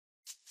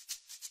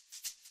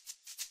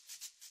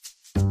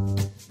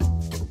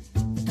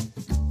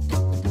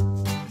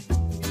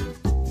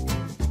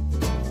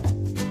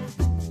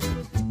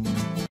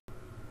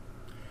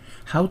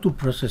how to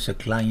process a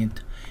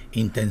client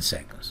in 10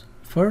 seconds.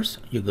 First,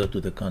 you go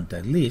to the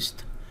contact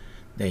list,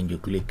 then you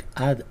click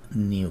Add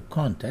New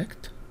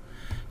Contact.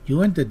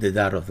 You enter the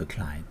data of the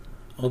client.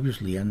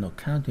 Obviously, I'm not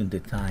counting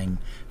the time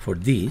for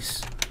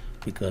this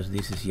because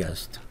this is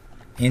just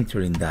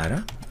entering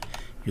data.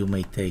 You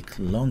may take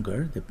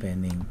longer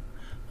depending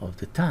of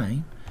the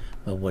time,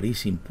 but what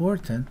is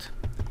important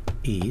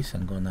is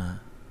I'm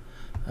gonna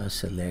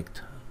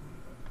select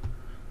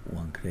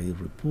one credit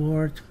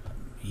report,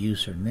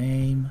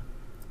 username,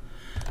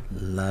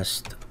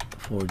 last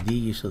 4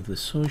 digits of the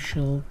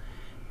social,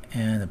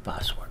 and a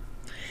password.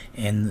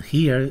 And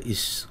here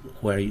is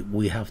where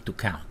we have to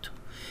count.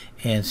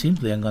 And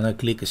simply I'm gonna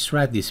click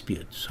Extract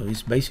Dispute. So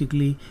it's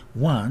basically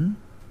 1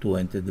 to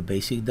enter the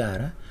basic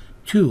data,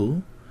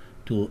 2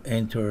 to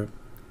enter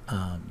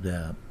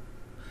the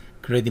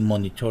credit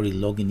monitoring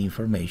login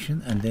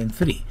information, and then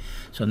 3.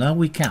 So now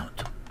we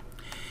count.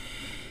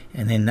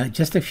 And in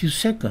just a few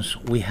seconds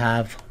we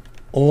have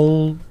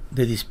all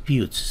the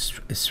disputes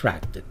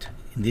extracted.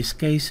 In this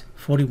case,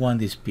 41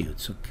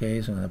 disputes.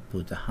 Okay, so I'm going to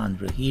put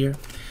 100 here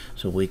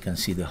so we can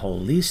see the whole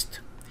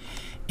list.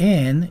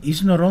 And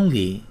it's not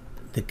only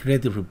the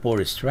credit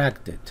report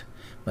extracted,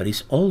 but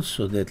it's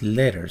also the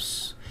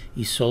letters,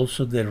 it's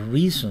also the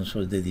reasons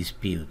for the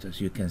dispute. As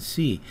you can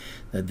see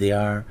that they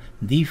are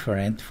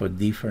different for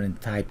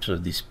different types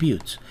of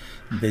disputes.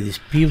 The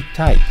dispute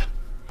type,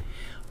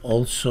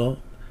 also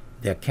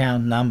the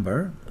account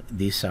number,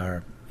 these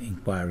are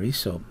inquiries,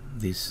 so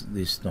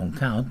this don't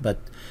count, but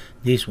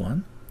this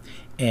one,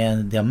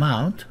 and the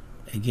amount,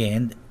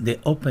 again the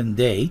open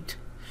date,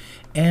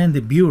 and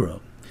the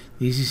bureau.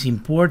 This is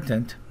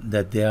important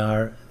that they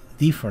are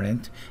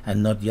different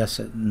and not just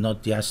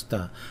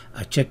a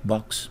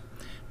checkbox,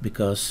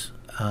 because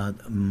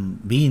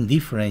being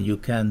different you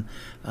can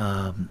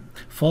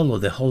follow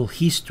the whole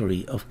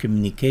history of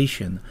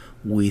communication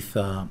with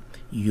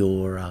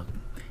your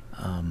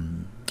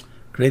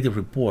credit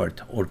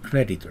report or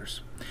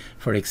creditors.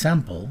 For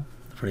example,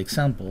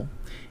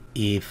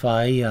 if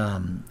I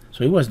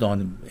so it was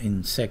done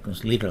in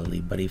seconds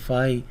literally, but if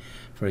I,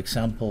 for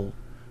example,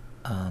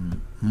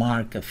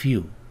 mark a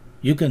few,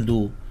 you can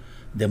do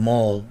them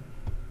all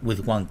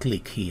with one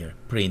click here,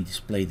 print,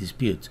 display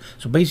disputes.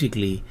 So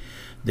basically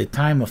the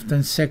time of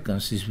 10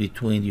 seconds is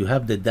between you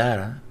have the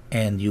data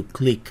and you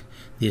click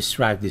the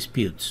extract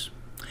disputes.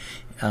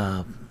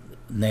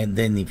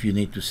 Then if you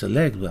need to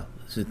select, well,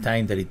 it's the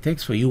time that it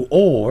takes for you,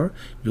 or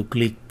you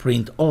click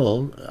print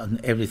all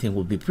and everything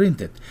will be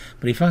printed.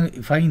 But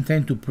if I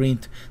intend to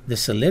print the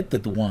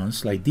selected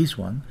ones like this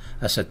one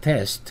as a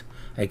test,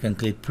 I can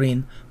click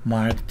print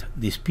marked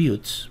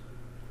disputes,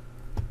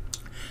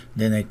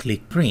 then I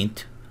click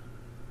print.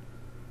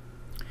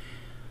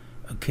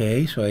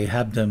 Okay, so I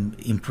have them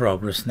in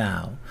progress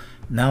now.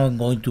 Now I'm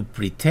going to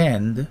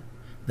pretend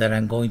that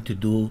I'm going to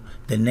do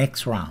the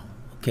next round.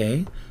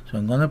 Okay, so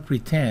I'm going to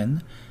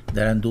pretend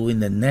that I'm doing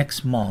the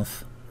next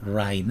month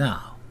right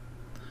now,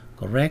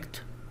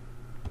 correct?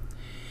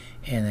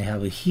 And I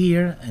have it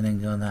here, and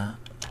I'm gonna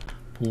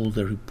pull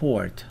the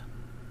report.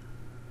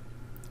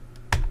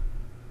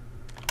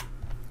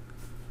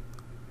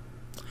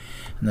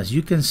 And as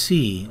you can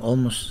see,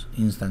 almost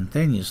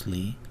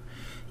instantaneously,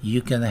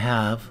 you can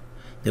have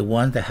the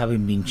ones that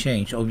haven't been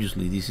changed.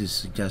 Obviously this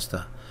is just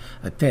a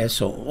test,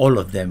 so all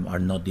of them are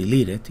not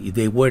deleted. If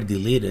they were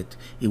deleted,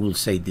 it will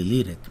say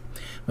deleted.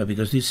 But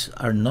because these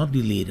are not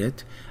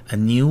deleted, a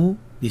new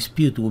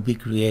dispute will be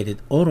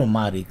created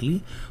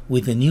automatically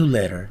with a new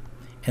letter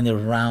and a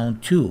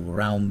round 2,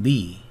 round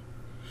B.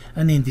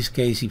 And in this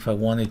case, if I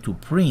wanted to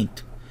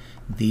print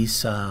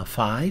these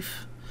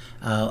 5,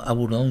 I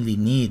would only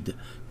need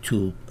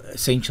to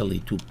essentially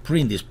to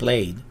print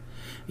displayed.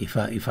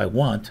 If I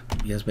want,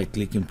 just by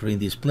clicking print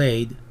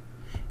displayed,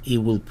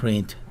 it will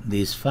print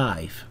these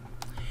 5,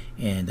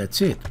 and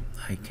that's it.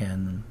 I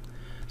can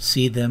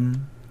see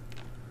them.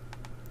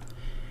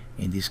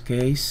 In this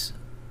case,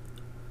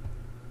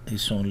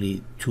 it's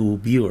only 2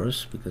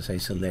 bureaus because I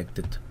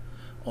selected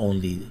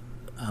only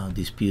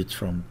disputes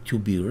from 2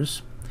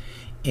 bureaus,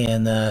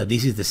 and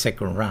this is the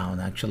second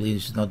round. Actually,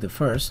 it's not the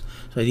first,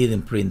 so I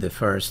didn't print the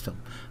first.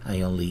 I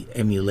only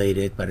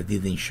emulated, but I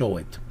didn't show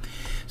it.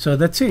 So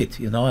that's it,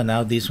 you know. And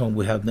now this one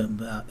we have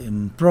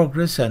in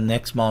progress, and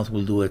next month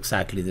we'll do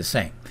exactly the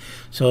same.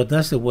 So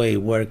that's the way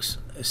it works.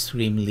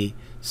 Extremely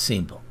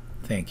simple.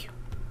 Thank you.